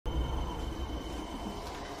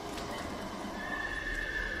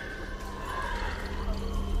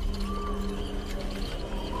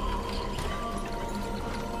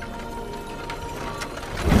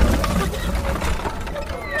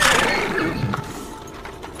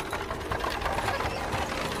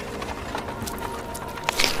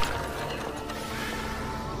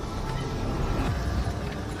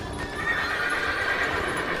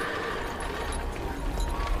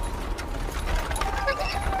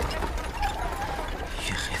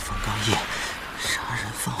夜，杀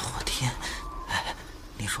人放火天。哎，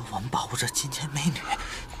你说我们保护着金钱美女，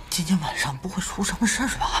今天晚上不会出什么事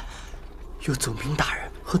吧？有总兵大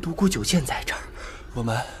人和独孤九剑在这儿，我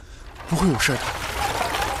们不会有事的。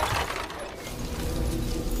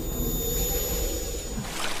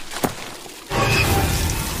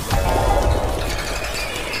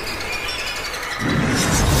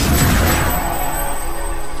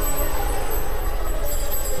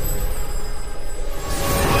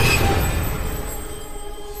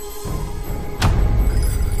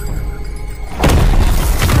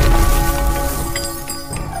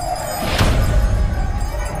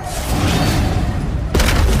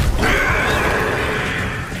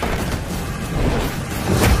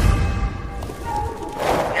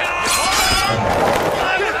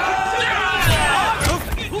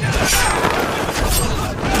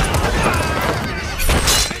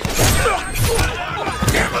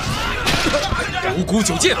 独孤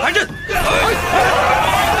九剑来人！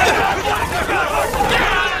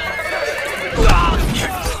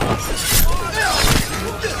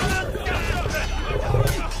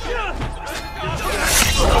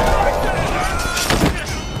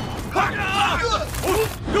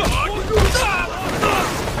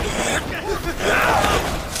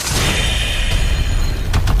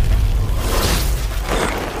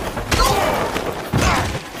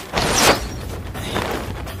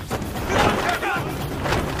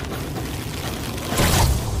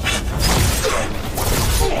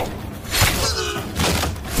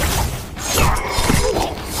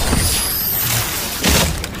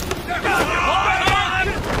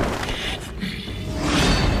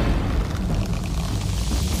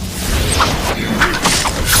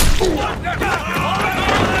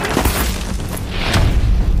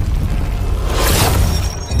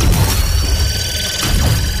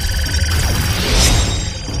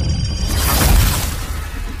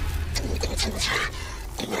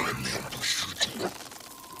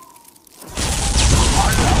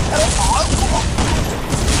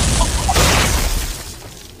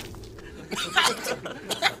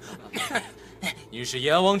你是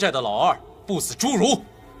阎王寨的老二，不死侏儒。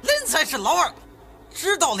人才是老二，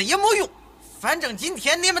知道了也没用，反正今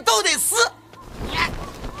天你们都得死。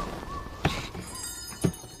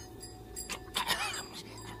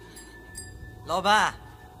老板，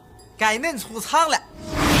该恁出场了。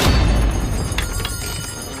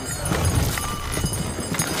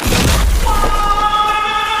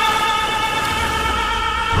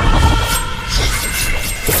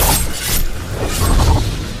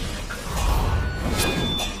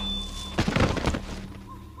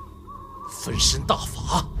 分身大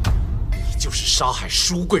法，你就是杀害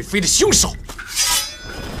舒贵妃的凶手。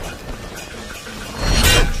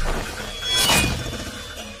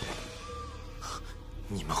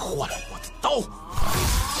你们换了我的刀。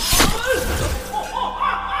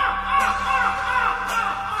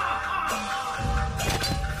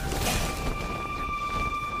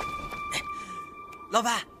老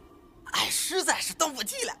板，俺实在是等不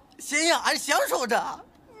及了，先让俺享受着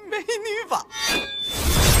美女吧。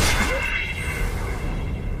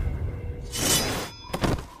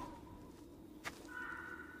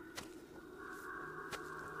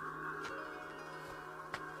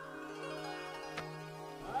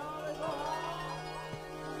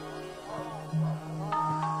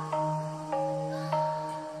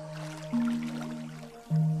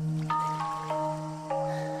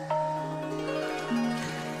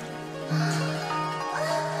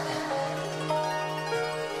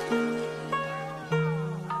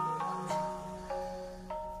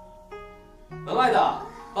 门外的，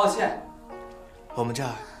抱歉，我们这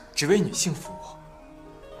儿只为女性服务。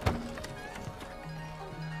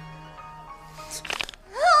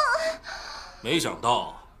没想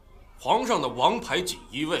到，皇上的王牌锦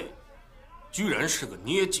衣卫，居然是个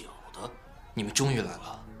捏脚的。你们终于来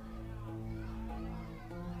了。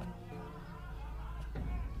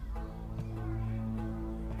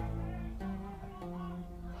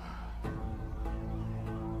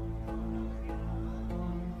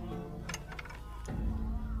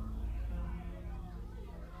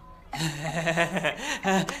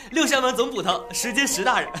六扇门总捕头石阶石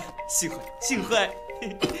大人，幸会幸会。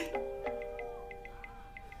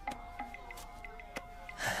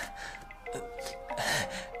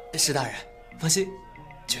石大人，放心，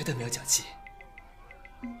绝对没有脚气。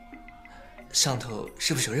上头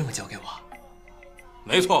是不是有任务交给我？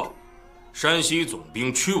没错，山西总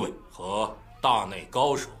兵屈伟和大内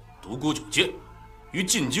高手独孤九剑，于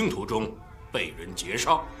进京途中被人劫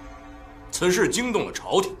杀，此事惊动了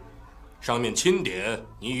朝廷。 上面钦点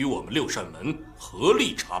你与我们六扇门合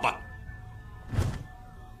力查办。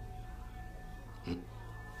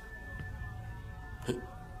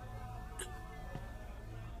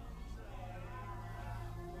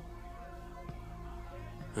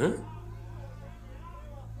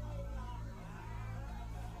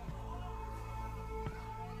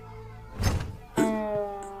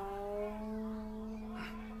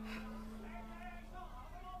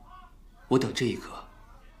我等这一刻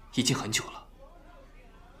已经很久了。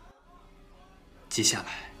接下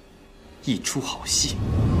来，一出好戏。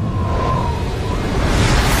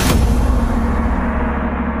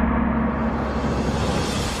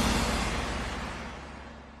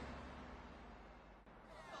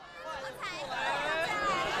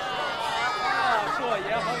硕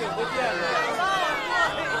爷，好久不见了。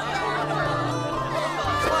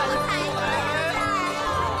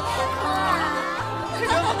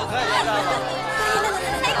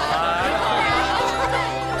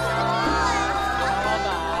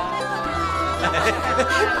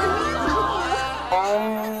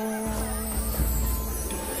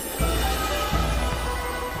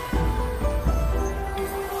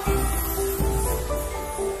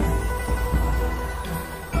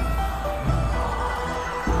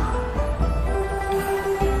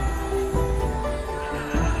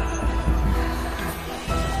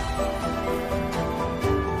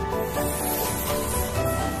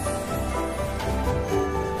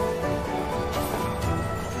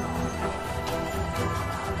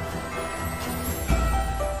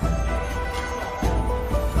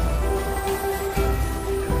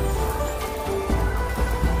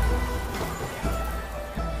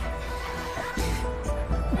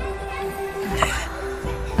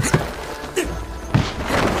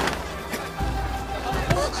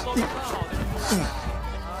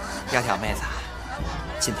 窈窕妹子，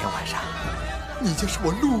今天晚上你就是我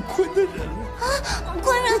陆坤的人了。啊！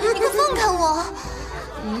官人，你快放开我！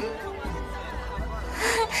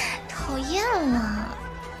讨厌了。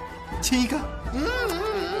亲一个。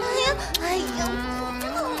哎呀！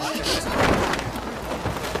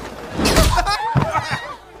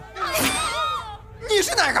你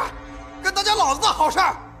是哪个？跟大家老子的好事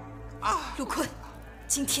儿！陆坤，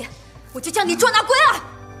今天我就将你捉拿归案。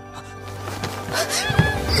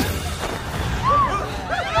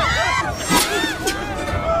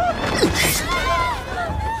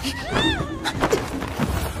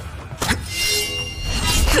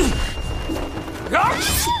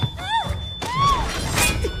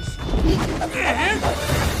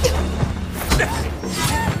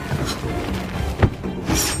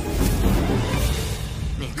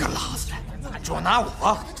 你个老实人，捉拿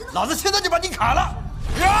我，老子现在就把你砍了！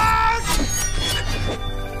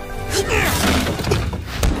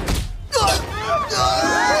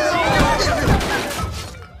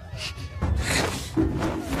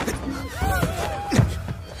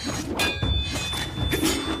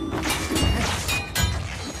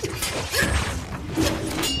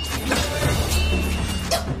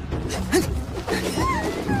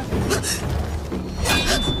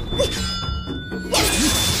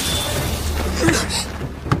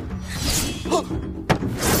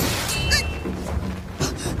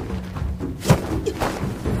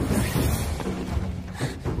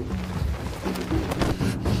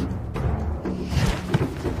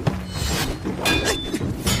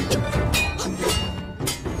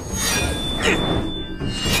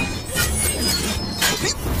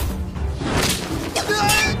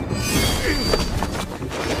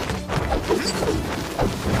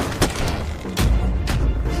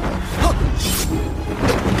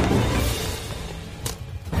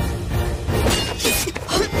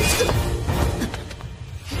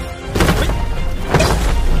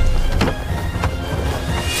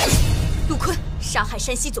杀害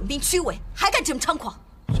山西总兵屈伟，还敢这么猖狂？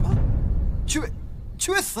什么？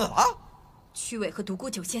屈伟死了？屈伟和独孤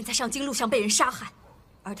九剑在上京路上被人杀害，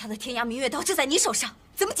而他的天涯明月刀就在你手上，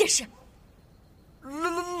怎么解释？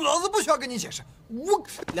老子不需要跟你解释。我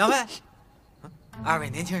两位，二位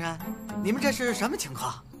年轻人，你们这是什么情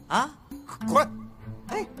况啊？滚！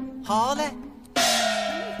哎，好嘞。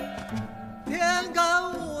天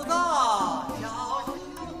干物燥，小心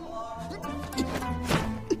火。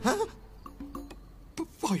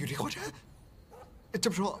暴雨梨花针，这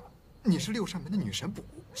么说，你是六扇门的女神补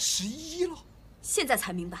11了？现在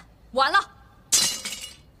才明白，晚了。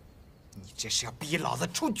你这是要逼老子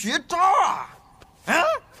出绝招啊！啊！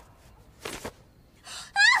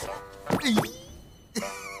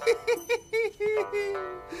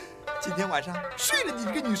今天晚上睡了你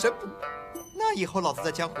这个女神补，那以后老子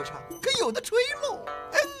在江湖上可有的吹喽！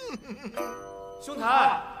兄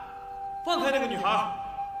台，放开那个女孩。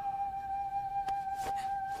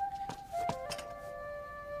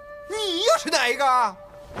你又是哪一个？哎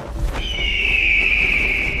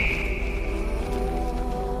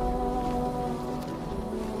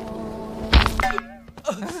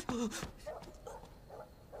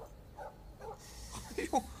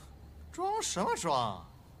呦，装什么装？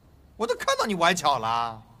我都看到你玩巧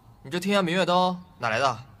了。你这天涯明月刀哪来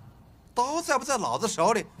的？刀在不在老子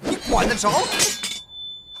手里，你管得着？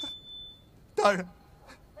大人，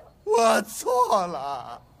我错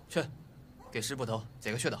了。去，给石捕头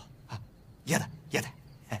解个穴道。啊，也得。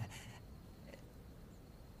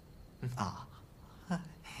啊。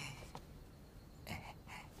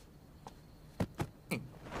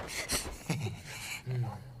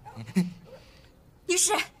你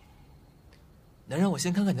是？能让我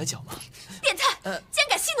先看看你的脚吗？变态！竟然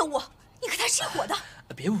敢戏弄我！你可太是一伙的！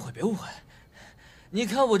别误会，别误会。你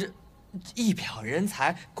看我这一表人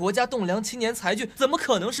才，国家栋梁青年才俊，怎么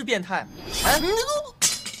可能是变态？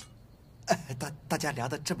大家聊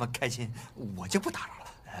得这么开心，我就不打扰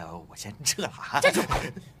了。我先撤了啊。站住！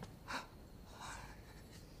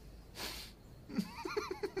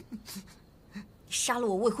你杀了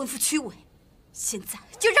我未婚夫屈伟，现在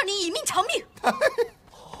就让你以命偿命！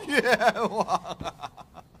冤枉啊！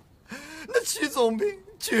那曲总兵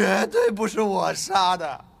绝对不是我杀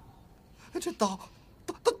的，这刀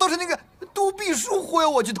是那个杜秘书忽悠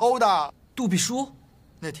我去偷的。杜秘书？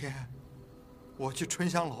那天我去春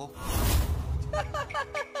香楼，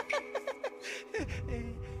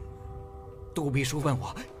杜秘书问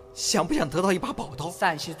我想不想得到一把宝刀。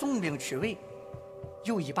山西总兵屈伟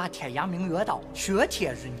有一把天阳明月刀，血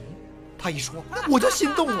贴于你。他一说，我就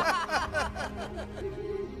心动了。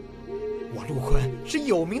我陆坤是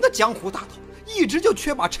有名的江湖大头，一直就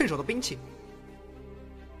缺把趁手的兵器。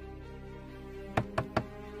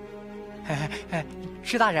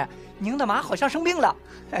徐大人，您的马好像生病了。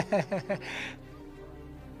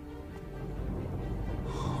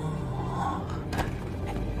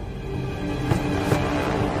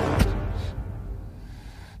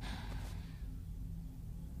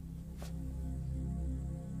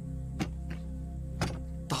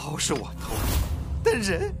刀是我偷的，但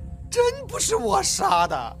人真不是我杀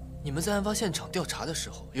的。你们在案发现场调查的时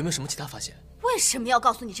候，有没有什么其他发现？为什么要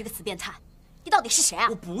告诉你这个死变态？你到底是谁啊？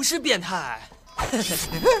我不是变态，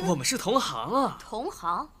我们是同行啊。同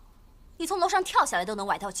行？你从楼上跳下来都能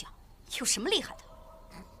崴到脚，有什么厉害的？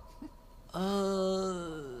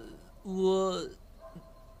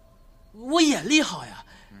我眼力好呀。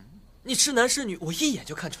你是男是女，我一眼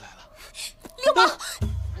就看出来了。流氓！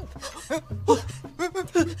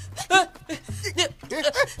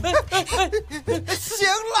行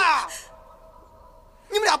了，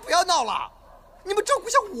你们俩不要闹了，你们照顾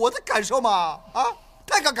一下我的感受嘛！啊，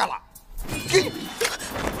太尴尬了。给你。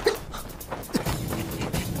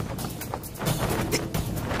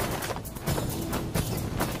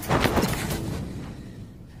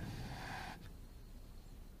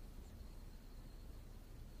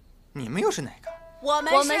你们又是哪个？我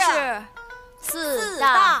们是四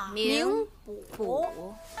大名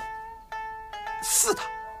捕。四大。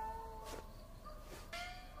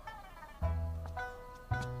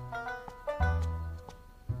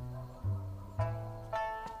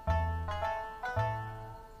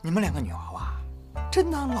你们两个女娃娃，真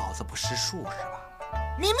当老子不识数是吧？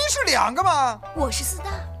明明是两个嘛！我是四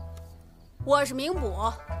大，我是名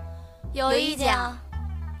捕，有意见啊？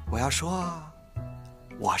我要说，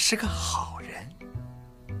我是个好人，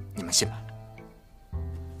你们信吗？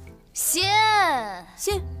信。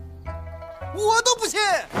我都不信。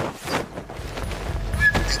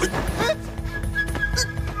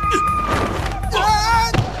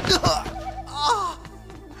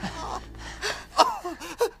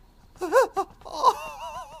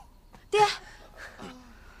爹，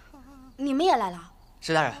你们也来了？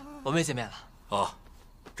石大人，我们也见面了。啊，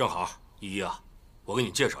正好，依依啊，我给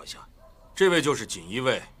你介绍一下，这位就是锦衣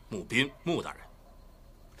卫穆斌穆大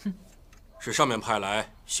人，是上面派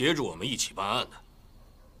来协助我们一起办案的。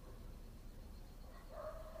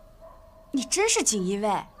你真是锦衣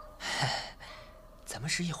卫？咱们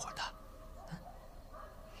是一伙的。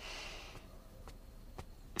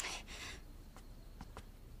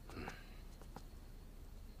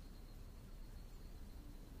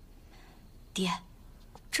爹，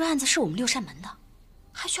这案子是我们六扇门的，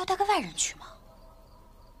还需要带个外人去吗？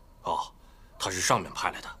哦，他是上面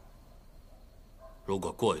派来的。如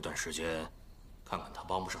果过一段时间，看看他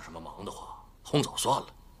帮不上什么忙的话，轰走算了。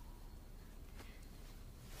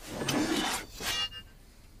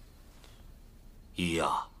依依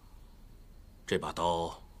啊，这把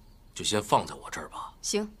刀就先放在我这儿吧。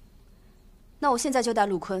行，那我现在就带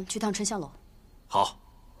陆坤去趟沉香楼。好，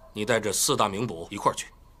你带着四大名捕一块儿去，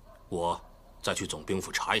我再去总兵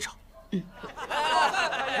府查一查。哟，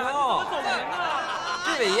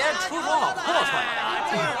这位爷出手好阔绰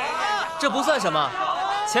啊！这不算什么，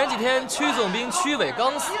前几天屈总兵屈伟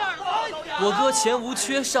刚死，我哥钱无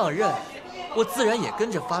缺上任，我自然也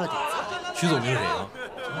跟着发了点财。屈总兵是谁啊？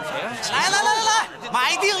来，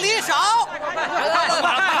买定离手！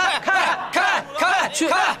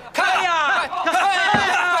开呀！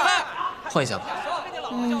换一下吧。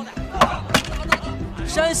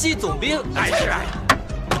山西总兵，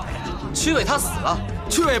区委他死了。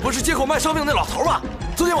区委不是街口卖烧饼那老头吗？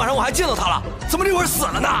昨天晚上我还见到他了，怎么这会儿死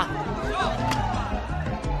了呢？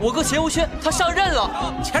我哥钱无缺，他上任了。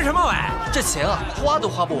钱什么委？这钱啊，花都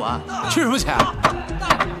花不完。缺什么钱？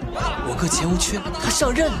我哥钱无缺，他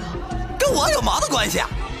上任了，跟我有毛的关系啊！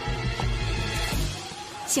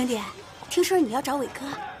兄弟，听说你要找伟哥，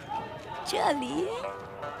这里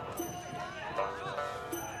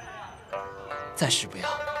暂时不要，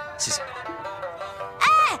谢谢。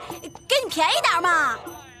哎，给你便宜点嘛！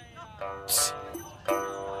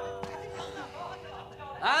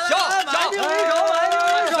小买定离手，买定离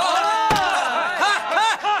手！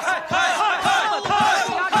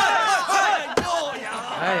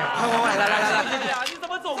哎呀，快，来！你怎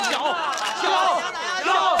么走？小，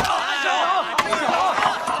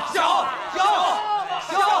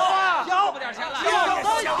不点钱了，小，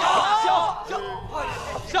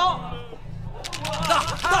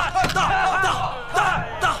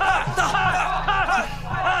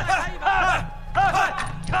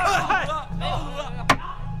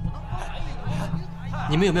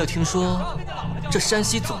你们有没有听说，这山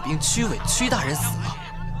西总兵区委区大人死了？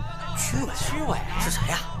区委是谁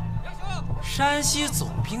呀？山西总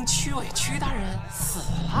兵区委区大人死了？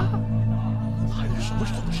还是什么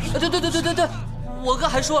时候的事？对，我哥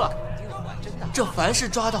还说了，这凡是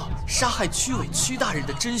抓到杀害区委区大人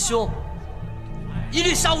的真凶，一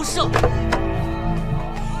律杀无赦。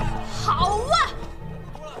好啊！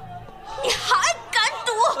你还敢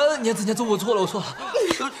赌？年子，我错了。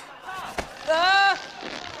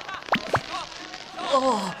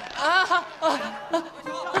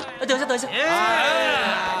等一下！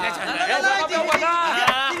不要管他！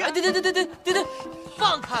对，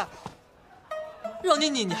放开！让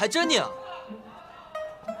你还真拧？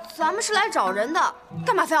咱们是来找人的，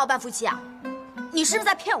干嘛非要扮夫妻啊？你是不是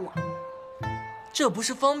在骗我？这不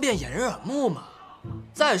是方便掩人耳目吗？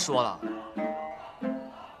再说了，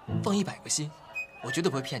放100个心，我绝对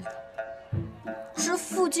不会骗你的。这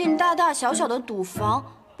附近大大小小的赌房，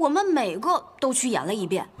我们每个都去演了一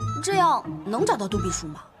遍，这样能找到杜秘书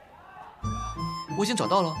吗？我已经找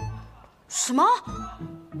到了。什么？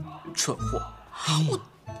蠢货！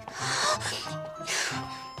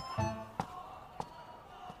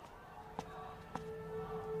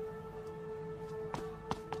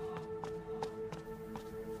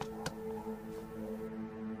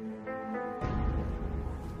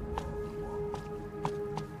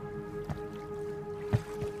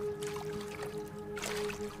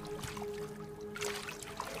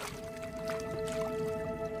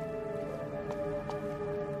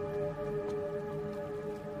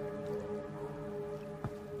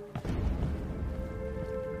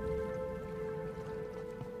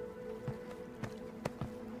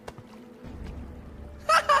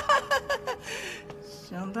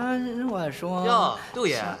想当时我说哟，杜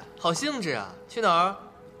爷，好兴致啊！去哪儿？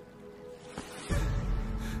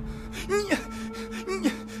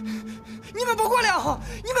你们不过来，我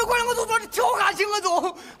就说是跳下去我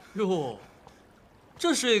就。哟，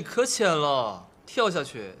这水可浅了，跳下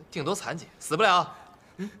去顶多残疾，死不了。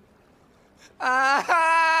你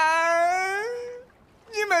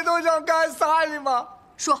们都想干啥的吗？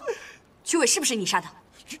说，区委是不是你杀的？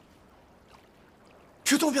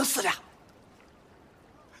区总兵死了。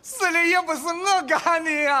死了也不是我干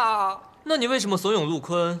的呀！那你为什么怂恿陆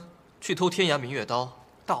坤去偷天涯明月刀？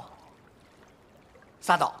刀？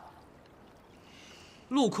啥刀？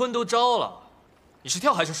陆坤都招了，你是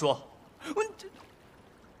跳还是说？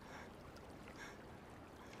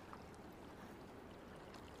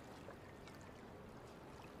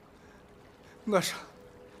我说，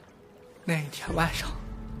那一天晚上，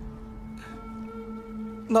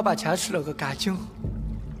我把钱吃了个干净。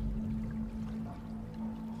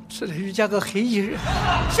吃了人家个黑衣人，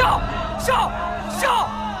笑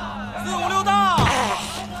456大，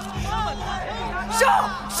笑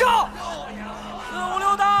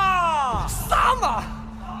456大，啥嘛？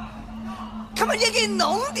他把你给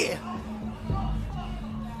弄的，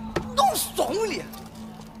弄怂了。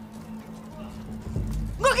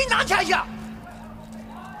我给你拿钱去，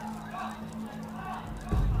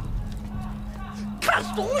看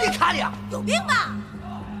怂的看的，有病吧？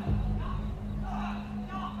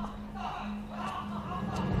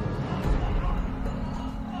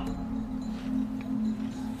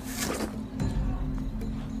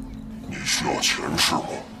需要钱是吗？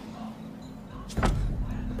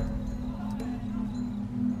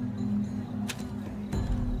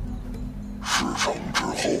事成之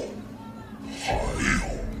后还有。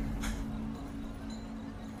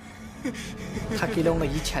他给了我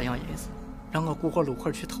1000两银子，让我雇个路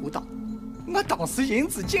棍去偷盗。我当时人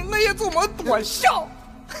之近，我也就没多想。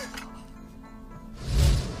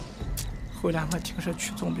后来我听说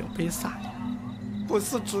曲总兵被杀了，不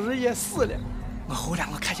是主人也死了。后来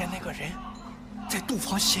我看见那个人在赌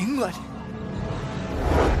坊寻我了，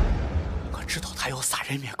我知道他要杀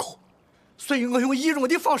人灭口，所以我用易容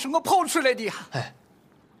的方式我跑出来的呀。哎，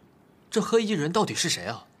这黑衣人到底是谁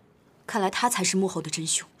啊？看来他才是幕后的真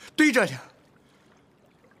凶。对着呢。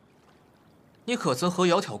你可曾和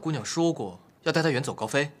窈窕姑娘说过要带她远走高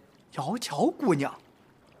飞？窈窕姑娘，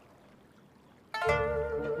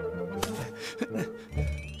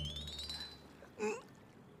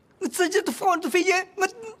我自己的房子飞人，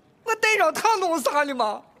我带上他弄啥了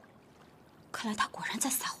吗？看来他果然在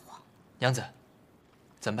撒谎。娘子，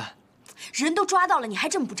怎么办？人都抓到了，你还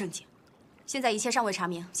这么不正经？现在一切尚未查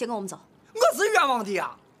明，先跟我们走。我是冤枉的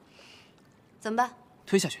呀。怎么办？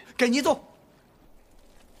推下去。跟你走。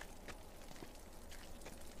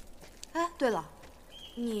哎，对了，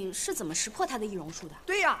你是怎么识破他的易容术的？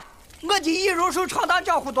对呀，我的易容术闯荡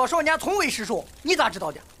江湖多少年，从未失手。你咋知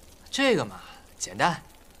道的？这个嘛，简单。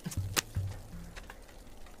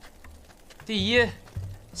第一，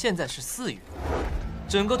现在是4月，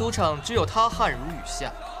整个赌场只有他汗如雨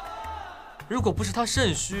下。如果不是他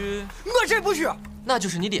肾虚，我肾不虚，那就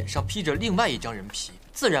是你脸上披着另外一张人皮，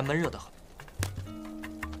自然闷热得很。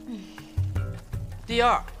第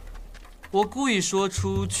二，我故意说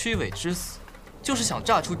出屈伟之死，就是想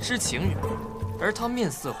炸出知情人，而他面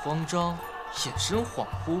色慌张，眼神恍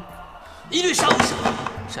惚，一律杀无赦，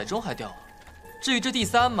骰盅还掉了。至于这第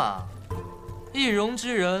三嘛，易容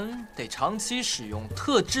之人得长期使用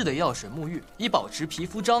特制的药水沐浴，以保持皮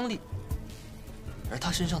肤张力，而他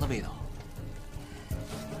身上的味道，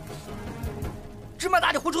这么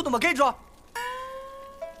大的狐臭都没盖着，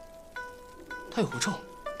他有狐臭。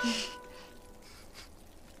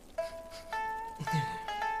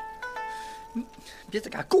鼻子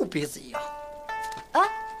跟狗鼻子一样。哎，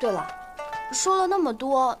对了，说了那么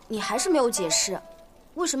多，你还是没有解释，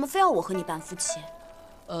为什么非要我和你扮夫妻？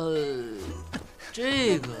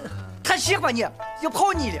这个他喜欢你，要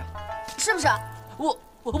泡你了，是不是？我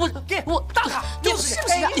给我打他，就是不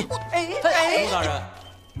是？哎，吴大人，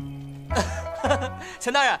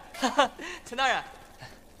钱大人，钱大人，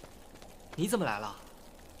你怎么来了？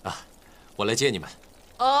啊，我来接你们。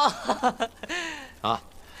啊，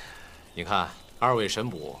你看2位神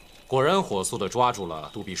捕果然火速地抓住了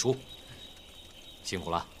杜秘书，辛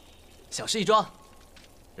苦了。小事一桩。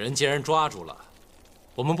人既然抓住了，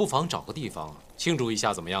我们不妨找个地方庆祝一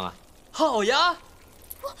下，怎么样啊？好呀。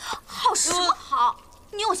好什么好？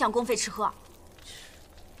你又想公费吃喝？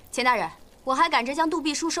钱大人，我还赶着将杜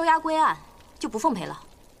秘书收押归案，就不奉陪了。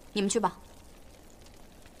你们去吧。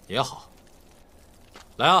也好。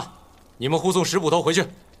来啊，你们护送石捕头回去。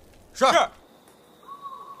是。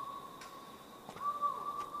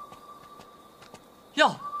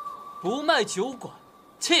要不卖酒馆，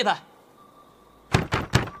气派。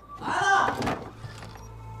来了。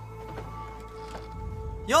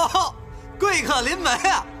哟，贵客临门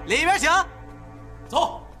啊，里边请。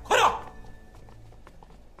走，快点。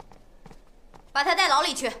把他带牢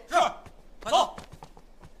里去。是，快走。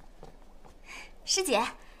师姐，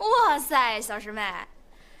哇塞，小师妹，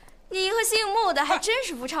你和姓穆的还真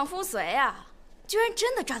是夫唱妇随啊！居然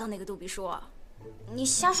真的抓到那个杜秘书。你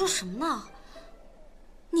瞎说什么呢？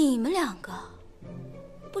你们两个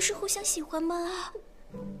不是互相喜欢吗？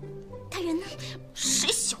他人呢？谁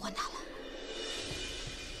喜欢他了？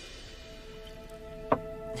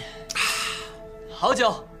好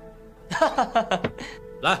酒。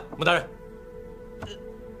来，穆大人。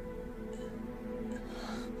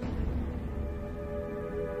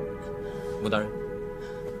穆大人，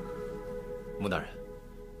穆大人，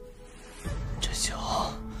这酒，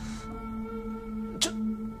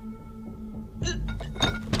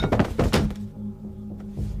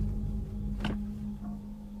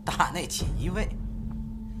大内锦衣卫，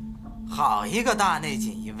好一个大内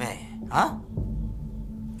锦衣卫啊！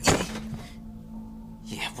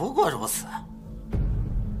也不过如此。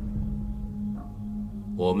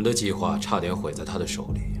我们的计划差点毁在他的手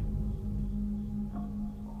里，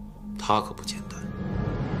他可不简单。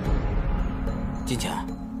金钱，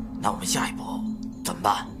那我们下一步怎么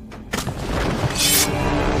办？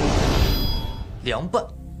凉拌。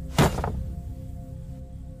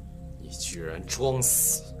你居然装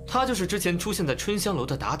死！他就是之前出现在春香楼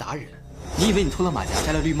的达人。你以为你脱了马甲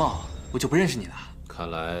摘了绿帽，我就不认识你了？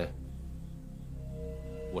看来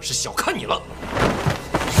我是小看你了。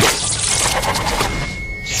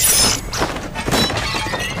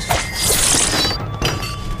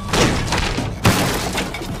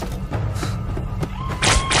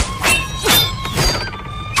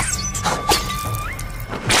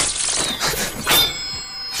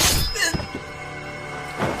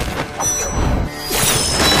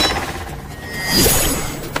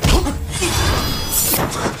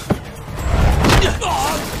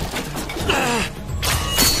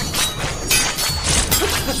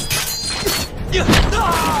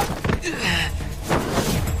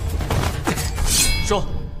说，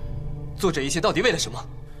做这一切到底为了什么？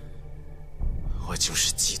我就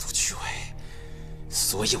是嫉妒屈伟，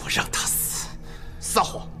所以我让他死。撒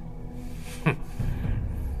谎！哼！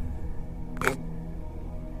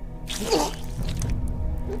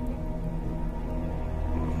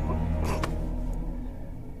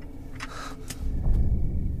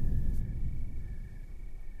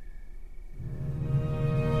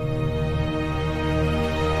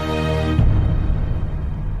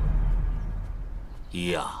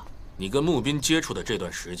一呀，你跟穆斌接触的这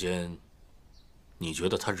段时间，你觉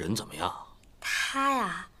得他人怎么样？他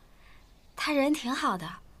呀，他人挺好的，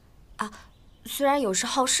啊，虽然有时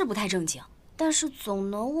好事不太正经，但是总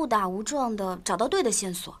能误打误撞的找到对的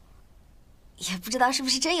线索，也不知道是不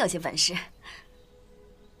是真有些本事。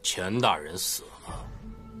钱大人死了？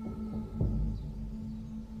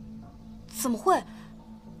怎么会？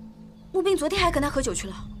穆斌昨天还跟他喝酒去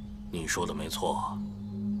了。你说的没错。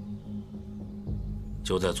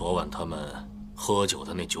就在昨晚，他们喝酒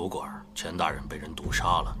的那酒馆，钱大人被人毒杀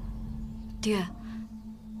了。爹，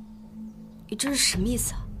你这是什么意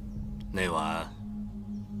思啊？那晚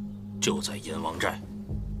就在阎王寨，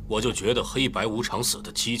我就觉得黑白无常死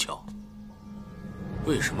的蹊跷。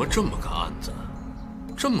为什么这么个案子，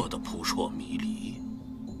这么的扑朔迷离？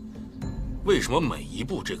为什么每一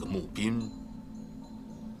步这个穆斌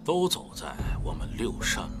都走在我们六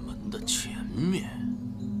扇门的前面？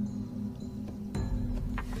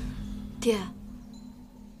爹，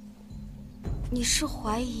你是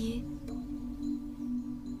怀疑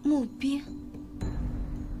穆斌？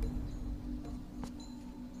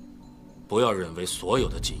不要认为所有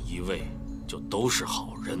的锦衣卫就都是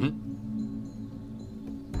好人。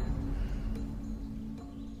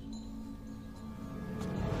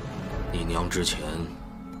你娘之前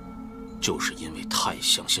就是因为太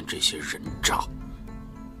相信这些人渣，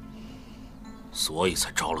所以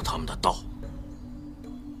才着了他们的道。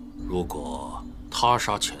如果他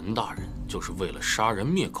杀钱大人就是为了杀人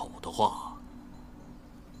灭口的话，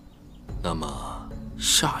那么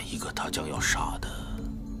下一个他将要杀的，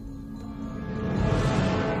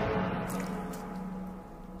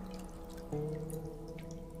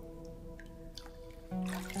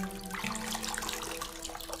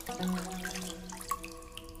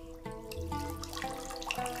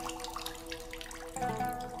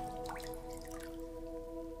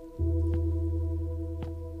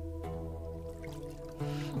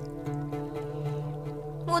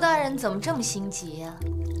穆大人怎么这么心急呀？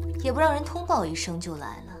也不让人通报一声就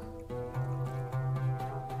来了。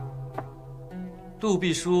杜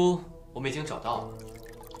秘书，我们已经找到了，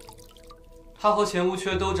他和钱无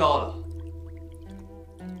缺都招了，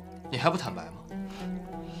你还不坦白吗？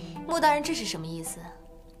穆大人这是什么意思？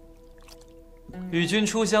与君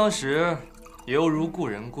初相识，犹如故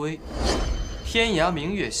人归。天涯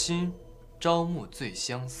明月心，朝暮最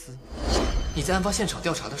相思。你在案发现场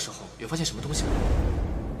调查的时候，有发现什么东西吗？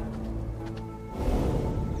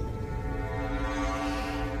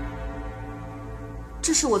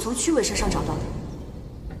这是我从屈伟身上找到的。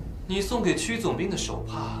你送给屈总兵的手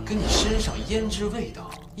帕，跟你身上胭脂味道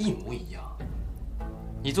一模一样。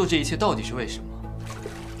你做这一切到底是为什么？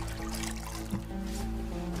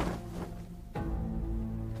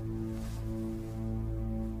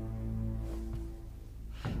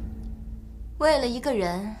为了一个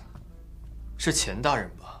人。是钱大人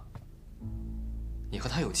吧？你和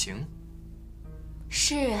他有情？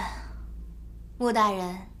是啊，穆大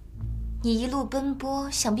人，你一路奔波，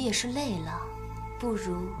想必也是累了，不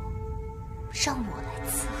如让我来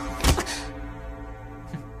伺候。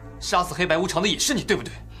杀死黑白无常的也是你，对不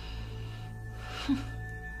对？哼，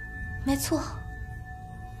没错，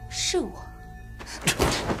是我。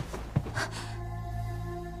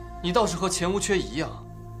你倒是和钱无缺一样，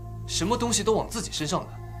什么东西都往自己身上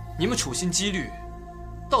揽。你们处心积虑，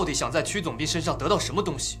到底想在屈总兵身上得到什么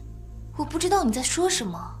东西？我不知道你在说什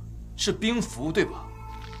么。是兵符，对吧？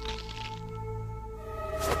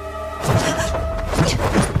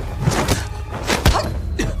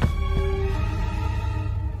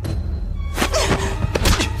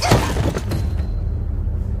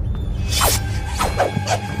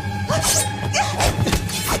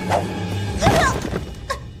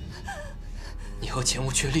你和钱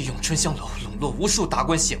无缺利用春香楼笼络无数达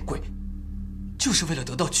官显贵，就是为了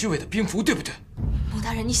得到屈伟的兵符，对不对？穆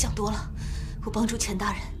大人，你想多了。我帮助钱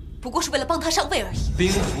大人，不过是为了帮他上位而已。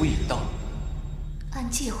兵符已到，按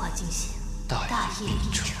计划进行，大业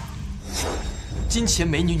已成。金钱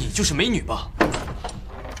美女，你就是美女吧？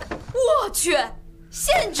我去，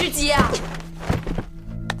县知级啊！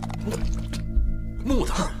穆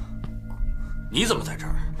大人，你怎么在这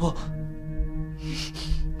儿？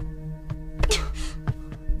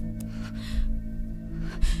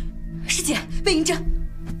师姐，魏银针。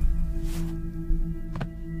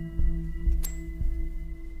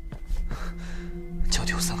脚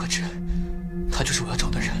底有3颗痣，他就是我要找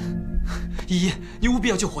的人。依依，你务必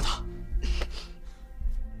要救活他。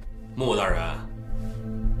穆大人，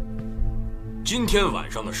今天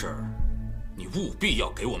晚上的事儿，你务必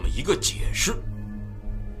要给我们一个解释。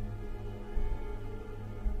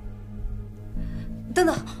等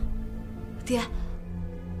等，爹，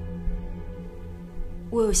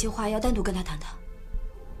我有些话要单独跟他谈谈。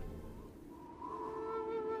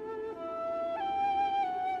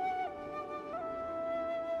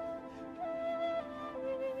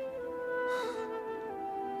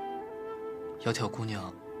窈窕姑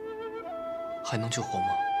娘还能救活吗？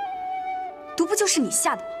毒不就是你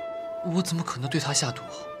下的吗？我怎么可能对她下毒？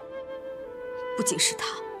不仅是他，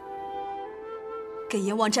给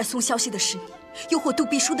阎王寨送消息的是你，诱惑杜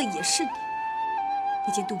必书的也是你。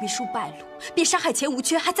你见杜必书败露，便杀害钱无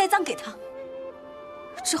缺，还栽赃给他，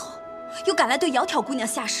之后又赶来对窈窕姑娘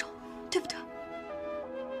下手，对不对？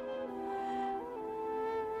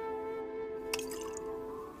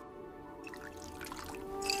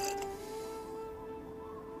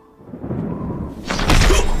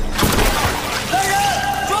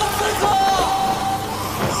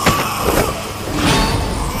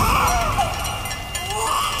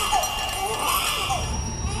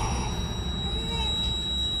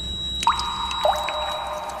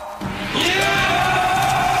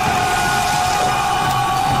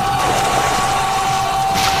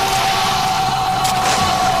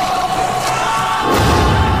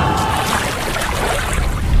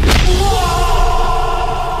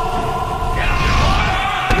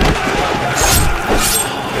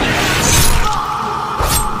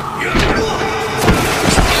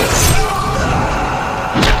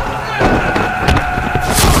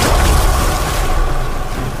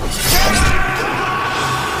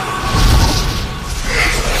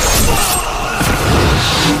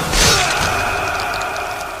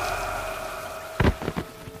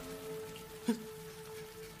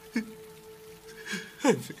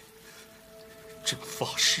爱妃，朕发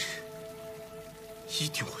誓，一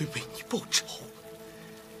定会为你报仇，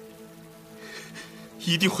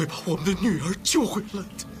一定会把我们的女儿救回来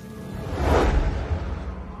的。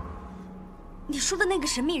你说的那个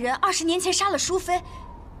神秘人20年前杀了淑妃，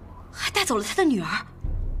还带走了他的女儿。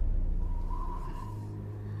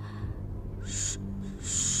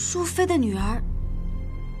淑妃的女儿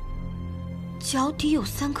脚底有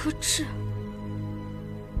3颗痣。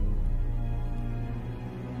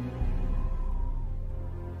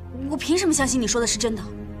我凭什么相信你说的是真的？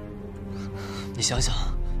你想想，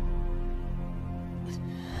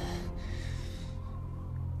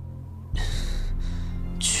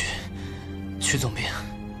曲总兵，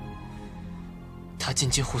他进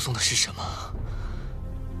京护送的是什么？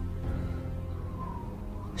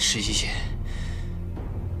是一夜，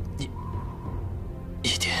你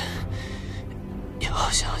一点要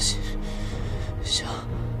相信，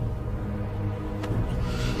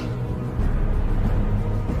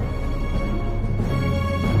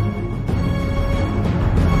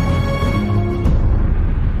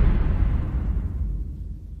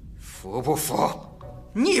服不服？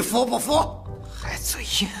你服不服？还嘴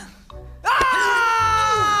硬！啊！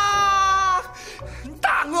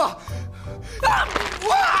大鳄！啊！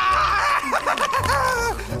哇！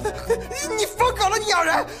你疯狗了，你咬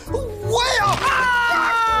人！我也要！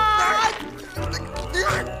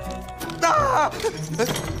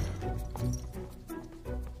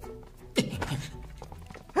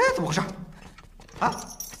哎，怎么回事？啊？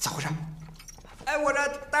咋回事？哎，我这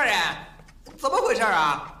大人，怎么回事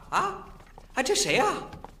啊？啊？哎，这谁呀？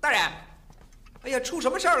大人！哎呀，出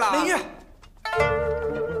什么事儿了？美女，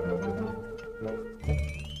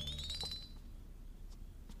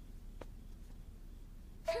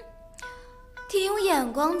挺有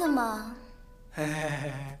眼光的嘛。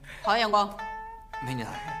好眼光。美女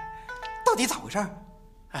大人，到底咋回事？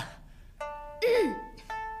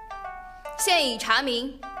现已查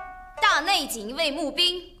明，大内锦一位募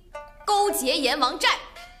兵勾结阎王寨，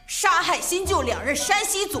杀害新旧2任山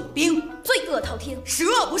西总兵，罪恶滔天，十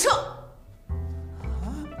恶不赦。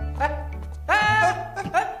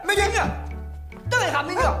美女，等一下，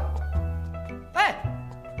美女。哎，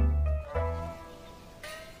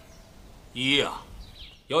依依啊，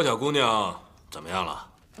窈窕姑娘怎么样了？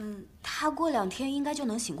她过2天应该就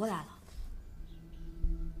能醒过来了。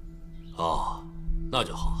哦，那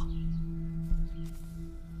就好。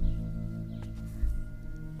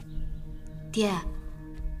爹，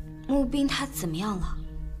募兵他怎么样了？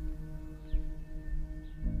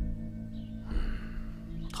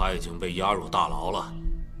他已经被押入大牢了，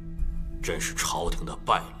真是朝廷的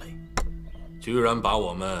败类。居然把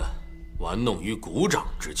我们玩弄于股掌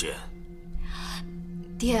之间。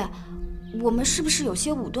爹，我们是不是有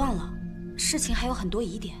些武断了？事情还有很多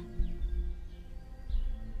疑点。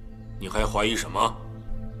你还怀疑什么？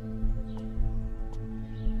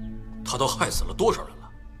他都害死了多少人了？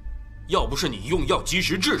要不是你用药及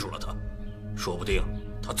时制住了他，说不定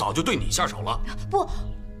他早就对你下手了。不，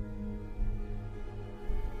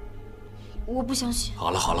我不相信。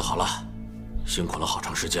好了好了好了，辛苦了好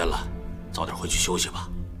长时间了，早点回去休息吧。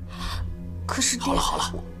可是爹……好了好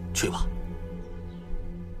了，去吧。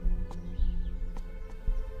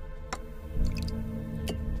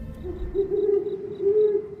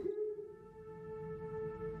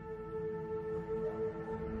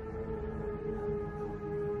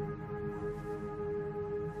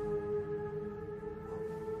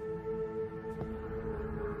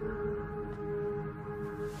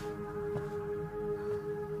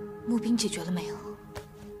募兵解决了没有？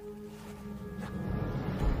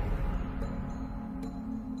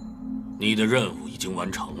你的任务已经完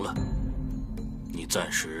成了，你暂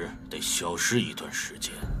时得消失一段时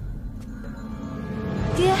间。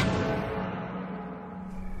爹，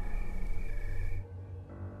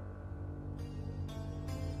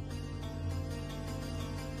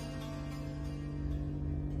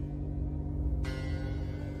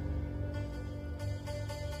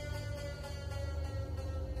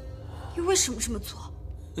你为什么这么做？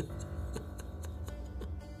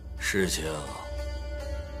事情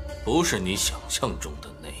不是你想象中的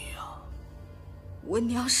那样。我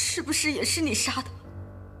娘是不是也是你杀的？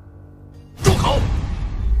住口！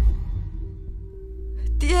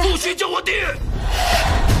爹，不许叫我爹！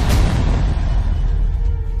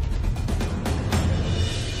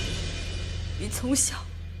你从小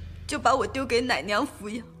就把我丢给奶娘抚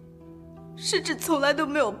养，甚至从来都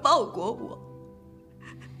没有抱过我。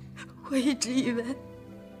我一直以为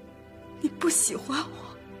你不喜欢我，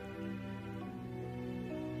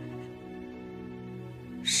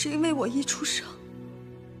是因为我一出生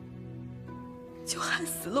就害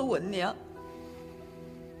死了我娘。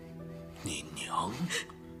你娘？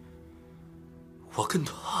我跟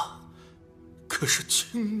她可是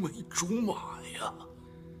青梅竹马呀！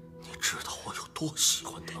你知道我有多喜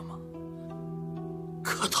欢她吗？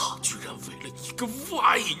可她居然为了一个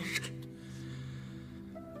外人……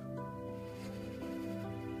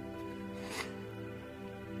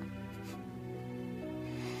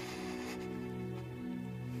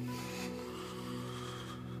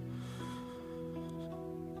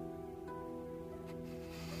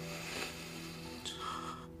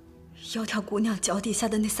窈窕姑娘脚底下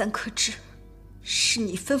的那3颗痣，是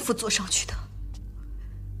你吩咐做上去的。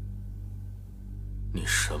你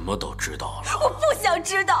什么都知道了？我不想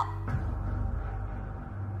知道，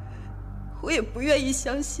我也不愿意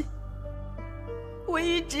相信，我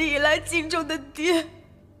一直以来敬重的爹，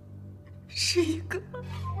是一个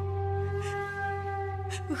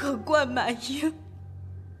恶贯满盈、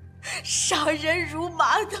杀人如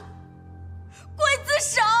麻的刽子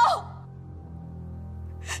手。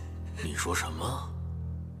你说什么？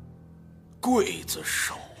刽子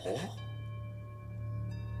手？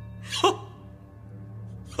哼！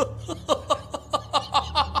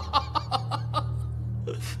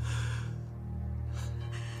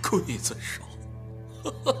刽子手？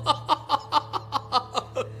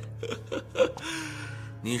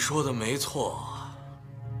你说的没错。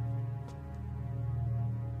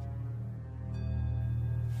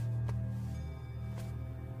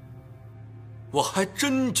我还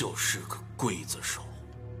真就是个刽子手，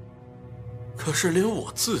可是连我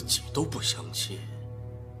自己都不相信，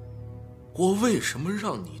我为什么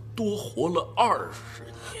让你多活了20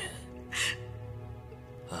年？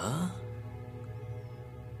啊？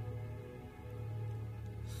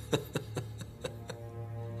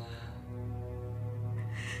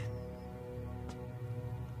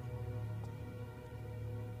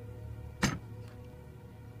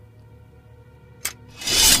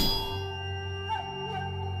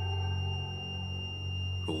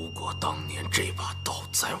如果当年这把刀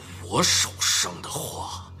在我手上的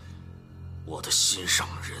话，我的心上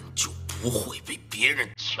人就不会被别人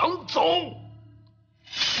抢走。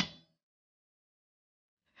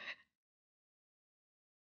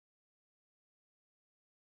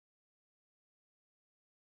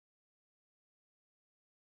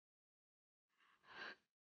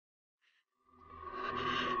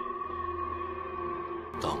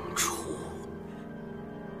当初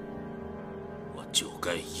我就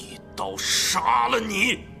该一刀杀了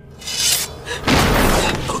你。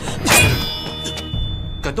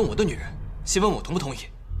敢动我的女人，先问我同不同意。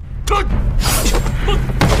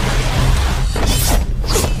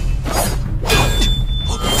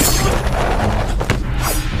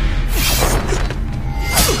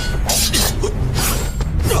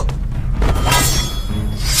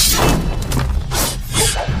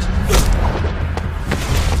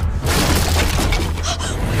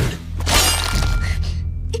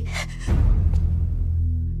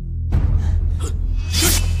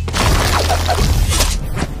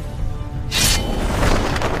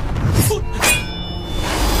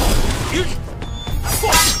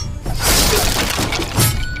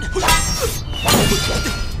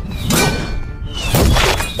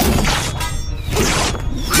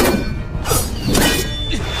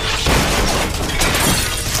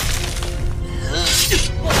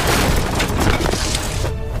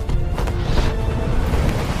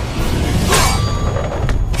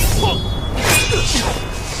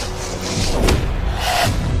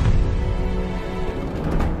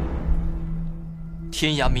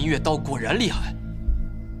天涯明月刀果然厉害。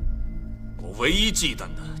我唯一忌惮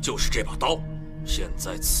的就是这把刀，现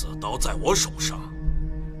在此刀在我手上，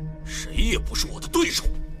谁也不是我的对手。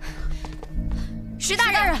石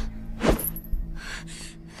大人，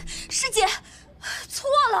师姐，错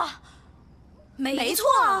了，没错，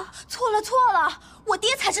错了，我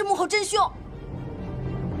爹才是幕后真凶。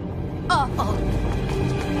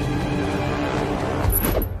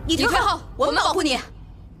你退后，我们保护你。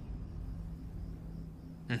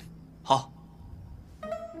好。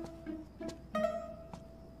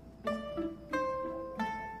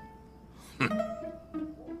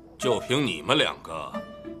就凭你们两个，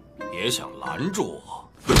也想拦住我？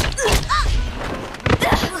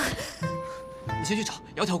你先去找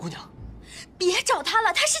窈窕姑娘。别找她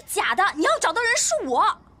了，她是假的，你要找的人是我。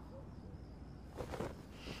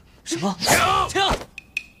什么？停！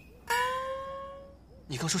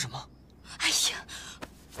你刚说什么？哎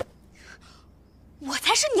呀，我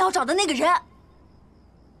才是你要找的那个人。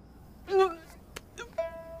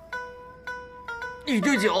你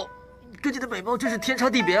这脚跟你的美貌真是天差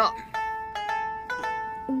地别啊！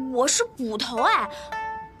我是捕头哎，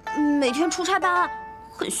每天出差办案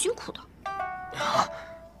很辛苦的。啊，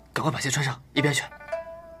赶快把鞋穿上，一边去。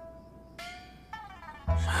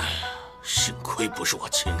幸亏不是我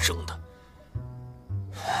亲生的。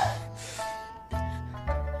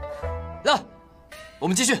来，我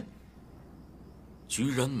们继续。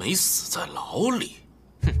居然没死在牢里，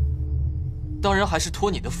哼，当然还是托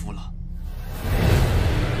你的福了。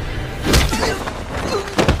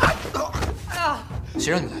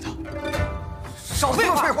谁让你来的？少废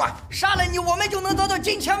话！杀了你，我们就能得到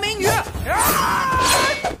金钱美女。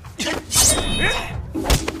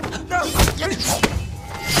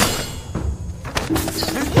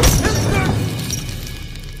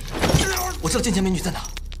我知道金钱美女在哪。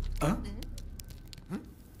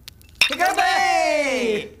干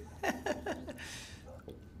杯！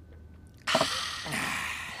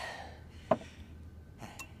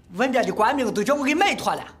文家的官兵都叫我给卖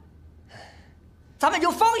脱了，咱们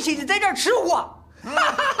就放心的在这儿吃货。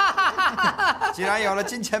既然有了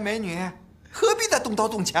金钱美女，何必再动刀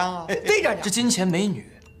动枪啊？对着呢。这金钱美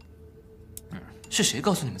女，是谁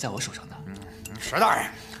告诉你们在我手上的？石大人。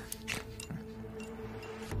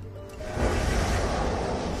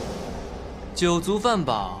酒足饭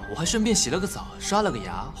饱，我还顺便洗了个澡，刷了个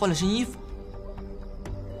牙，换了身衣服。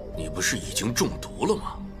你不是已经中毒了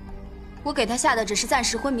吗？我给他下的只是暂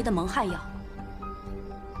时昏迷的蒙汗药。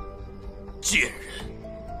贱人，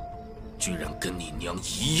居然跟你娘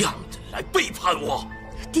一样的来背叛我！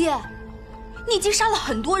爹，你已经杀了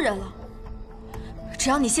很多人了，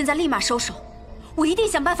只要你现在立马收手，我一定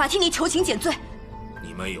想办法替你求情减罪。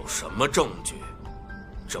你们有什么证据，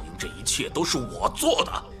证明这一切都是我做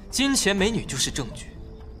的？金钱美女就是证据，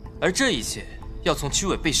而这一切要从曲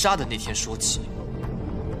伟被杀的那天说起。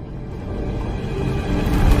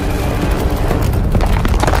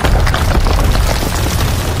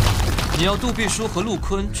你要杜必书和陆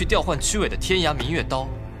坤去调换曲伟的天涯明月刀，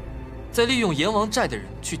再利用阎王寨的人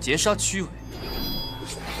去劫杀曲伟。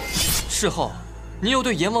事后，你又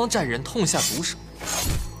对阎王寨人痛下毒手。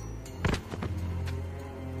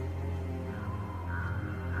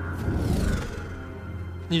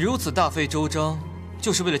你如此大费周章，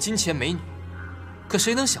就是为了金钱美女。可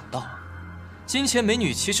谁能想到，金钱美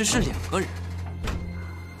女其实是2个人。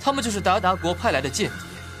他们就是达达国派来的间谍，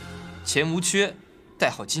钱无缺，代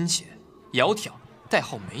号金钱；窈窕，代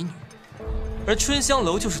号美女。而春香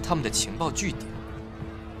楼就是他们的情报据点。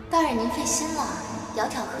大人您费心了，窈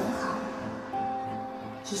窕很好，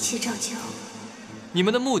一切照旧。你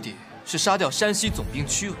们的目的是杀掉山西总兵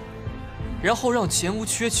曲伟，然后让钱无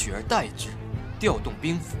缺取而代之。调动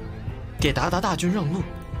兵符，给鞑靼大军让路。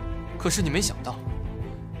可是你没想到，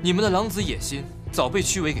你们的狼子野心早被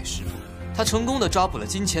曲伟给识破。他成功的抓捕了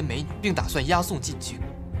金钱美女，并打算押送进京。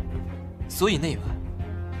所以那晚，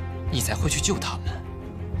你才会去救他们。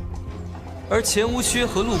而钱无缺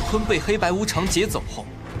和陆坤被黑白无常劫走后，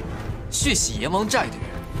血洗阎王寨的人，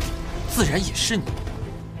自然也是你。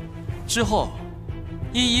之后，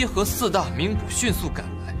一一和4大名捕迅速赶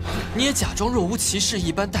来。你也假装若无其事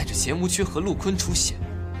一般，带着钱无缺和陆坤出现。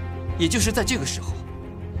也就是在这个时候，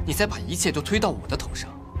你才把一切都推到我的头上。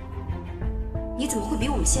你怎么会比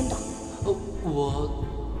我们先到？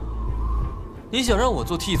你想让我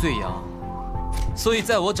做替罪羊，所以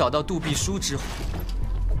在我找到杜必书之后，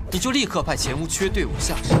你就立刻派钱无缺对我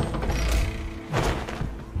下手。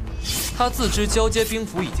他自知交接兵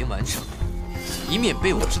符已经完成，以免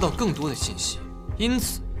被我知道更多的信息，因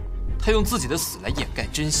此他用自己的死来掩盖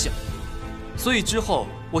真相。所以之后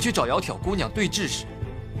我去找窈窕姑娘对峙时，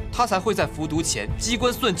他才会在服毒前机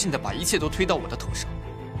关算尽的把一切都推到我的头上。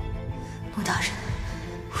穆大人，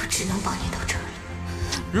我只能帮你到这里。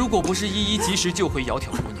如果不是依依及时救回窈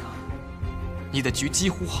窕姑娘，你的局几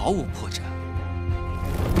乎毫无破绽。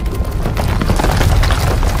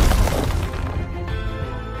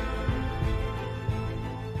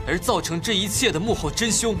而造成这一切的幕后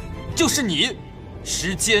真凶，就是你，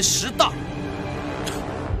石阶石大。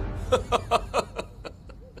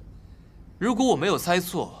如果我没有猜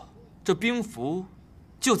错，这兵符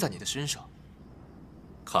就在你的身上。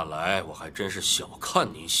看来我还真是小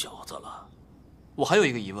看你小子了。我还有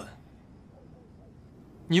一个疑问，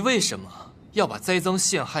你为什么要把栽赃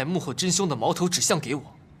陷害幕后真凶的矛头指向给我？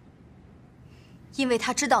因为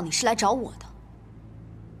他知道你是来找我的。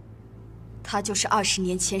他就是20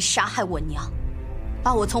年前杀害我娘，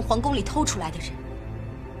把我从皇宫里偷出来的人。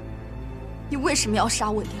你为什么要杀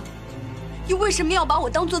我娘？你为什么要把我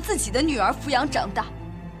当做自己的女儿抚养长大？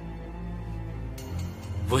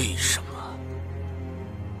为什么？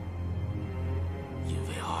因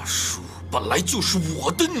为阿叔本来就是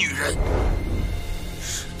我的女人，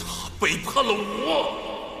是她背叛了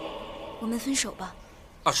我。我们分手吧。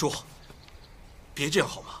阿叔，别这样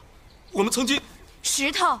好吗？我们曾经……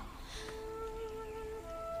石头，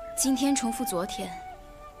今天重复昨天，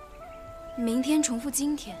明天重复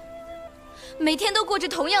今天，每天都过着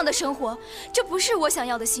同样的生活，这不是我想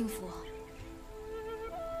要的幸福。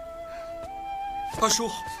阿叔，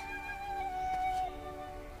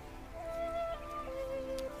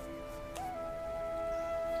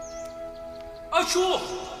阿叔，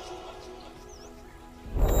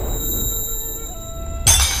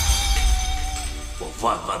我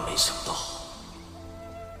万万没想到，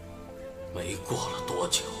没过了多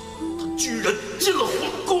久，他居然进了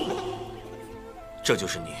皇宫。这就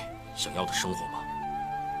是你想要的生活吗？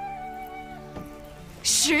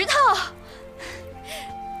石头，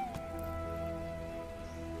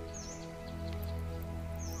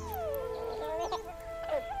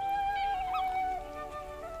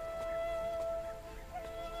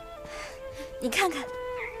你看看，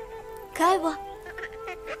可爱不？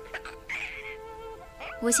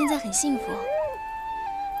我现在很幸福，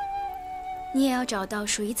你也要找到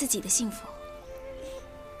属于自己的幸福。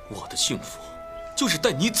我的幸福就是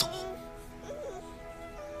带你走。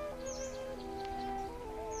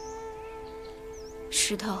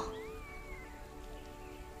石头，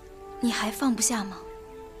你还放不下吗？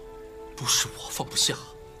不是我放不下，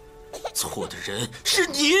错的人是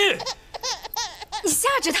你。你吓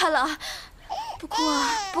着他了，不哭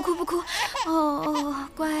啊，不哭不哭，哦，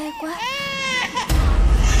乖乖。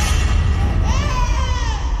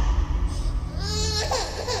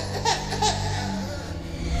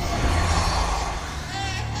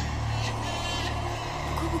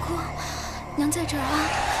不哭不哭，娘在这儿啊，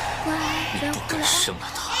乖，不要哭了啊。你不该生了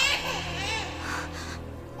他，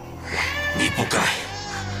你不该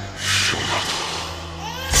生了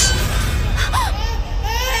他，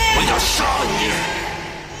我要杀你！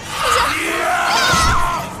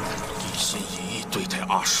一心一意对待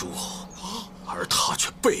阿叔，而他却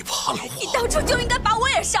背叛了我。你当初就应该把我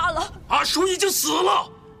也杀了。阿叔已经死了，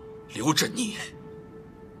留着你，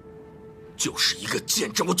就是一个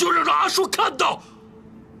见证，我就要让阿叔看到，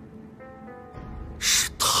是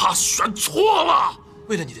他选错了。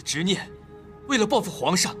为了你的执念，为了报复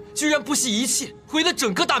皇上，居然不惜一切，毁了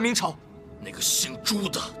整个大明朝。那个姓朱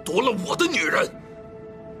的夺了我的女人，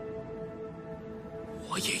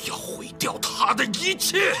我也要毁掉他的一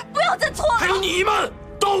切！不要再错了！还有你们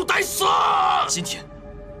都得死！今天，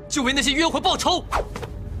就为那些冤魂报仇！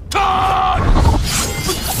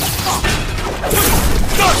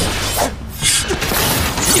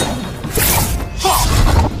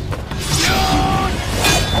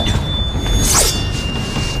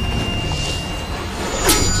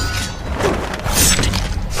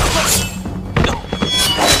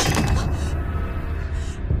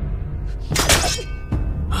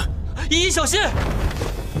依依，小心！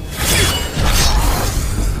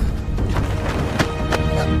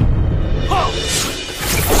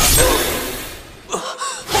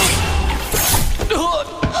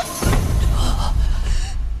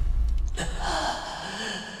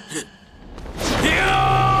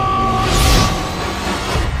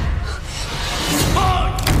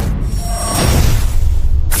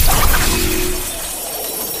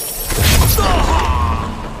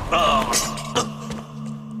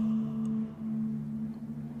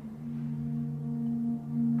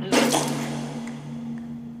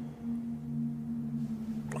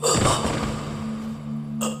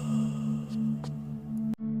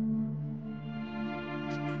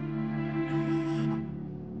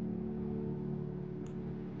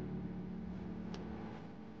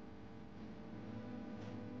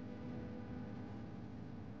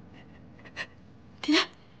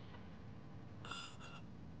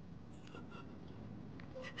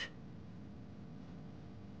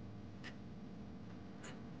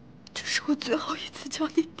我最后一次叫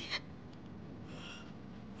你爹，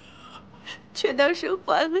却当成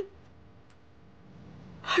还了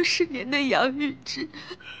20年的养育之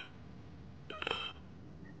恩。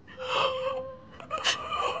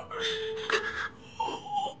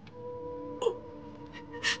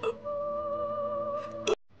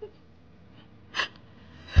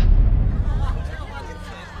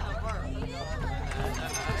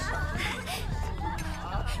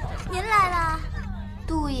您来啦，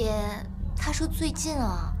杜爷，他说最近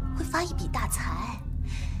啊会发一笔大财，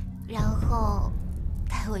然后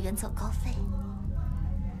带我远走高飞。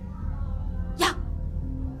呀，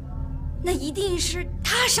那一定是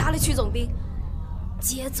他杀了曲总兵，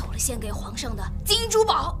接走了献给皇上的金珠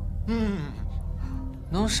宝。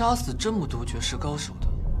能杀死这么多绝世高手的，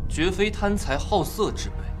绝非贪财好色之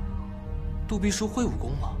辈。杜秘书会武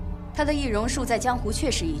功吗？他的易容术在江湖确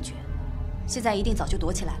实一绝，现在一定早就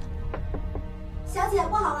躲起来了。小姐，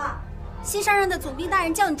不好了，西山上的总兵大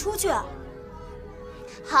人叫你出去。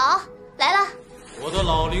好，来了。我的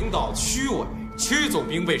老领导屈伟，屈总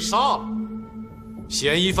兵被杀了，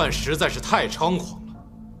嫌疑犯实在是太猖狂了，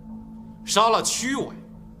杀了屈伟，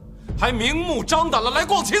还明目张胆的来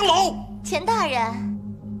逛青楼。钱大人，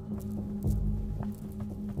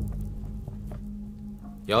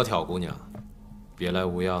窈窕姑娘，别来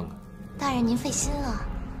无恙啊！大人您费心了，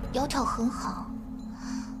窈窕很好。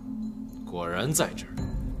果然在这儿，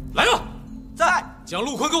来了，在，将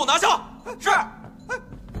陆坤给我拿下。是。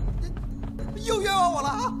又冤枉我了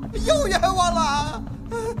啊！又冤枉了！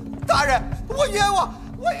大人，我冤枉，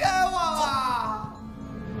我冤枉啊！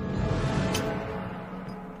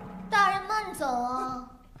大人慢走啊！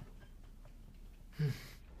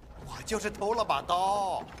我就是偷了把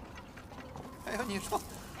刀。哎呦，你说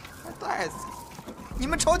还带死？你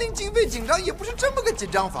们朝廷经费紧张也不是这么个紧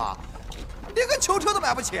张法，连个囚车都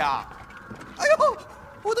买不起啊！哎呦，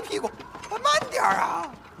我的屁股，慢点啊！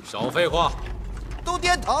少废话！都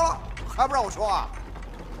颠堂了，还不让我说啊？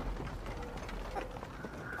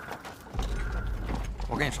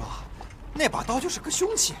我跟你说，那把刀就是个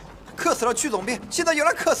凶器，克死了曲总兵，现在又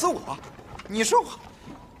来克死我，你说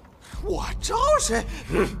我招谁？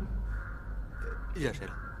惹谁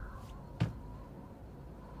了？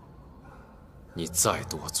你再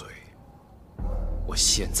多嘴，我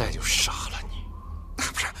现在就杀了你！不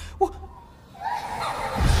是我。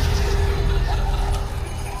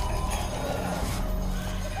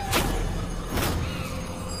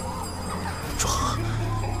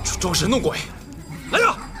装神弄鬼，来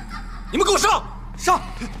呀！你们给我上！上！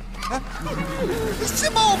哎，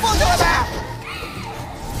先把我放下来呗！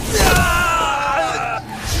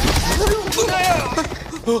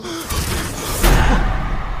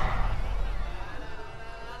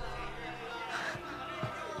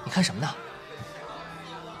你看什么呢？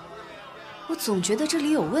我总觉得这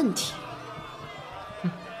里有问题。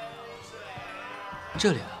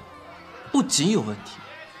这里啊，不仅有问题，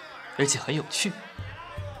而且很有趣。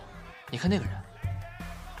你看那个人，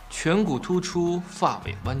颧骨突出，发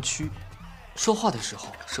尾弯曲，说话的时候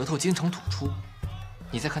舌头经常吐出。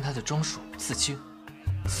你再看他的装束刺青，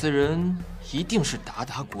此人一定是鞑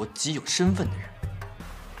靼国极有身份的人。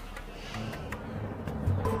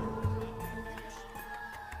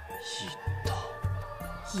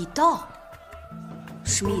一道，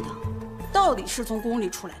什么一道？到底是从宫里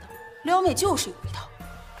出来的，撩妹就是有一套，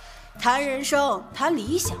谈人生，谈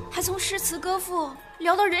理想，还从诗词歌赋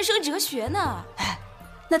聊到人生哲学呢。哎，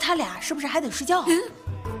那他俩是不是还得睡觉？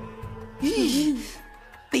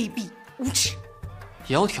卑鄙无耻！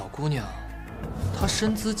窈窕姑娘，她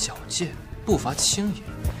身姿矫健，步伐轻盈，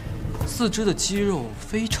四肢的肌肉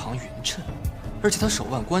非常匀称，而且她手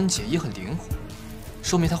腕关节也很灵活，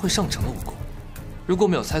说明她会上乘的武功。如果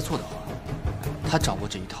没有猜错的话，她掌握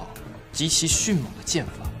着一套极其迅猛的剑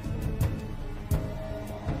法。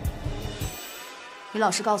你老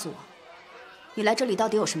实告诉我，你来这里到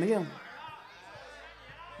底有什么任务？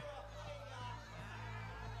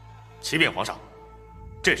启禀皇上，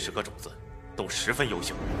这10颗种子都十分优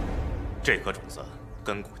秀，这颗种子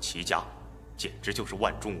根骨齐佳，简直就是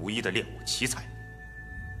万中无一的练武奇才。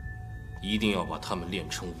一定要把他们练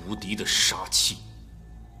成无敌的杀气，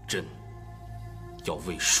朕要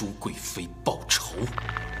为淑贵妃报仇。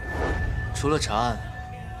除了查案，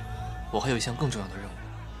我还有一项更重要的任务。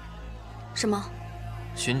什么？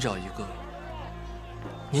寻找一个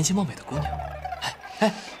年轻貌美的姑娘。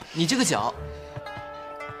哎，你这个脚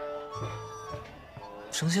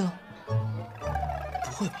生气了？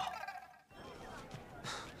不会吧？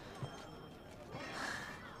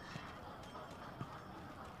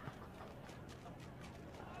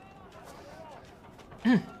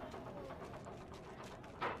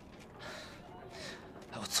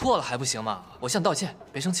错了还不行吗？我向你道歉，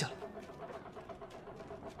别生气了。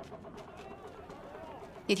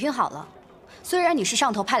你听好了，虽然你是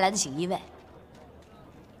上头派来的锦衣卫，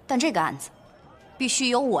但这个案子必须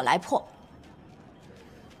由我来破。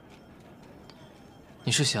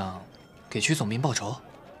你是想给曲总兵报仇？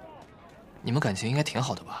你们感情应该挺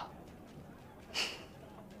好的吧？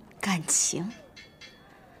感情？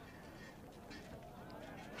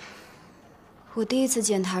我第一次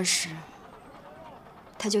见他时，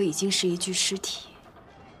他就已经是一具尸体。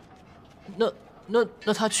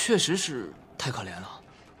那他确实是太可怜了。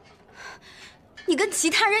你跟其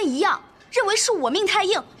他人一样，认为是我命太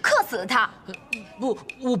硬，克死了他。不，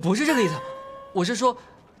我不是这个意思，我是说，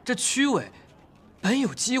这曲伟本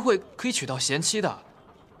有机会可以娶到贤妻的。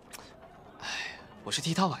哎，我是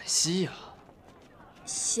替他惋惜呀。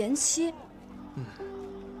贤妻？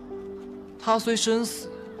他虽身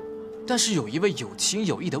死，但是有一位有情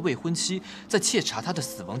有义的未婚妻在窃查他的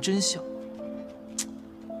死亡真相。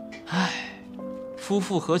哎，夫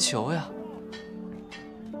复何求呀？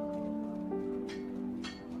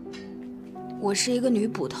我是一个女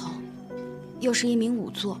捕头，又是一名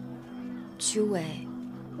仵作，曲伟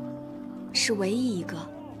是唯一一个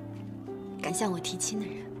敢向我提亲的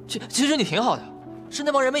人。其实你挺好的，是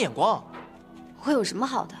那帮人没眼光。我有什么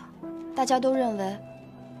好的？大家都认为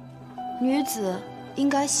女子应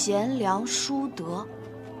该贤良淑德。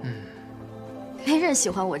没人喜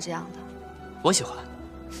欢我这样的。我喜欢。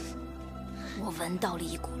我闻到了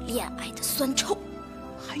一股恋爱的酸臭。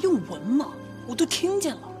还用闻吗？我都听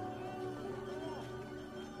见了。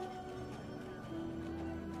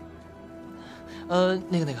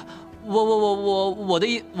那个，我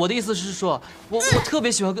的意思是说，我特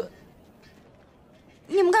别喜欢跟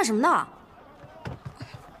你们干什么呢？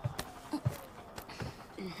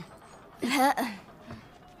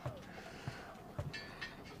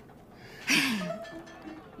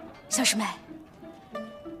小师妹，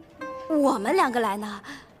我们两个来呢，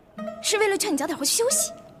是为了劝你早点回去休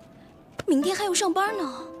息，明天还要上班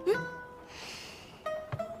呢。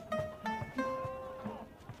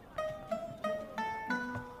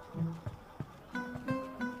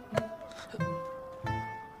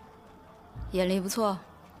眼力不错，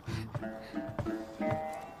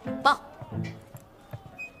报。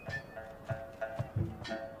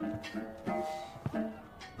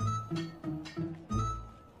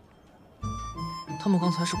他们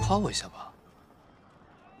刚才是夸我一下吧？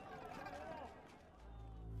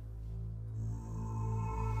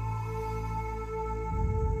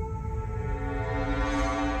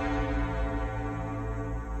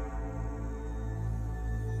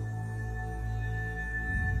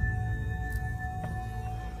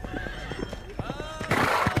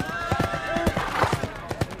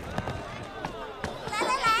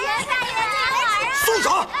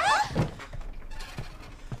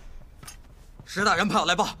石大人派我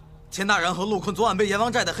来报，钱大人和陆坤昨晚被阎王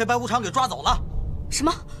寨的黑白无常给抓走了。什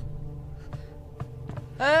么？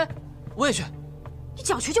哎，我也去。你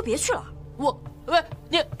想去就别去了。喂，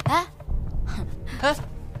你哎，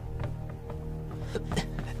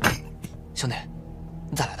兄弟，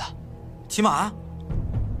你咋来的？骑马。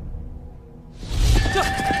这。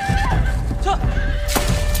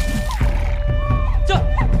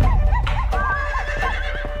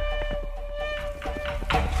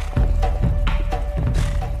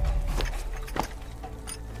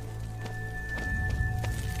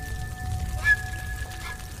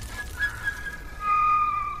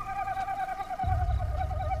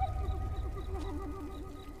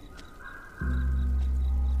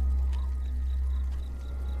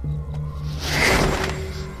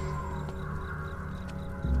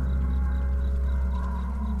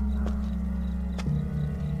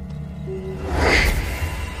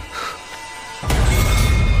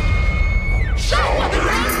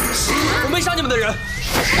杀你们的人！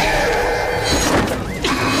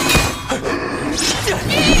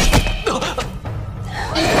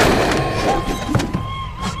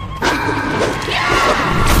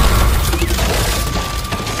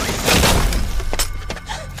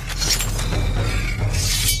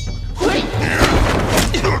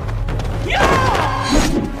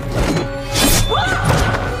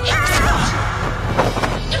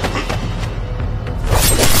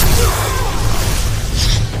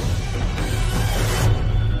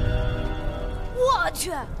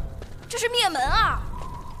这是灭门啊！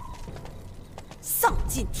丧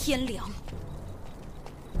尽天良。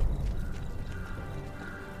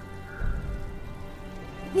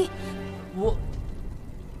我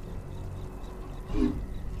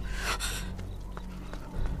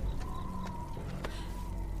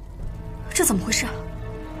这怎么回事？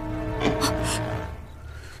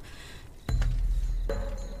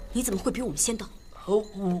你怎么会比我们先到？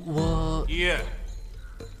我爷，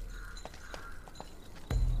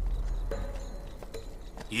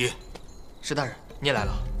爷，石大人，你也来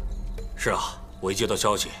了。是啊，我一接到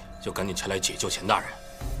消息就赶紧前来解救钱大人。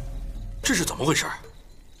这是怎么回事？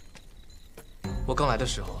我刚来的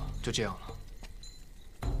时候就这样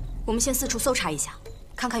了。我们先四处搜查一下，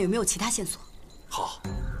看看有没有其他线索。好。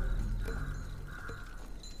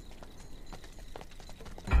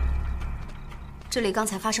这里刚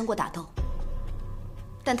才发生过打斗，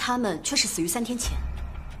但他们却是死于3天前，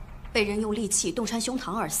被人用利器洞穿胸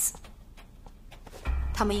膛而死。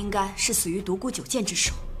他们应该是死于独孤九剑之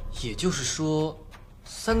手。也就是说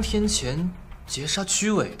，3天前劫杀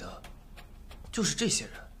屈伟的，就是这些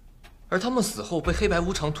人，而他们死后被黑白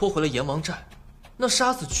无常拖回了阎王寨。那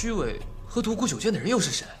杀死屈伟和独孤九剑的人又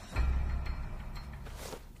是谁？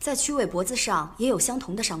在屈伟脖子上也有相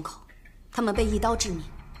同的伤口，他们被一刀致命，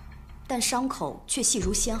但伤口却细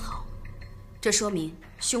如纤毫，这说明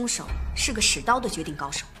凶手是个使刀的绝顶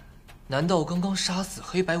高手。难道刚刚杀死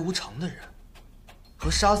黑白无常的人，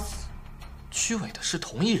和杀死屈伟的是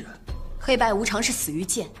同一人？黑白无常是死于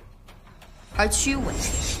剑，而屈伟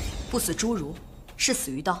不死侏儒，是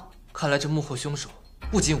死于刀。看来这幕后凶手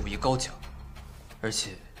不仅武艺高强，而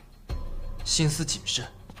且心思谨慎，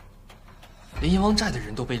连阎王寨的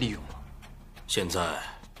人都被利用了。现在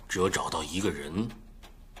只有找到一个人，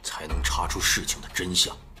才能查出事情的真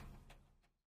相。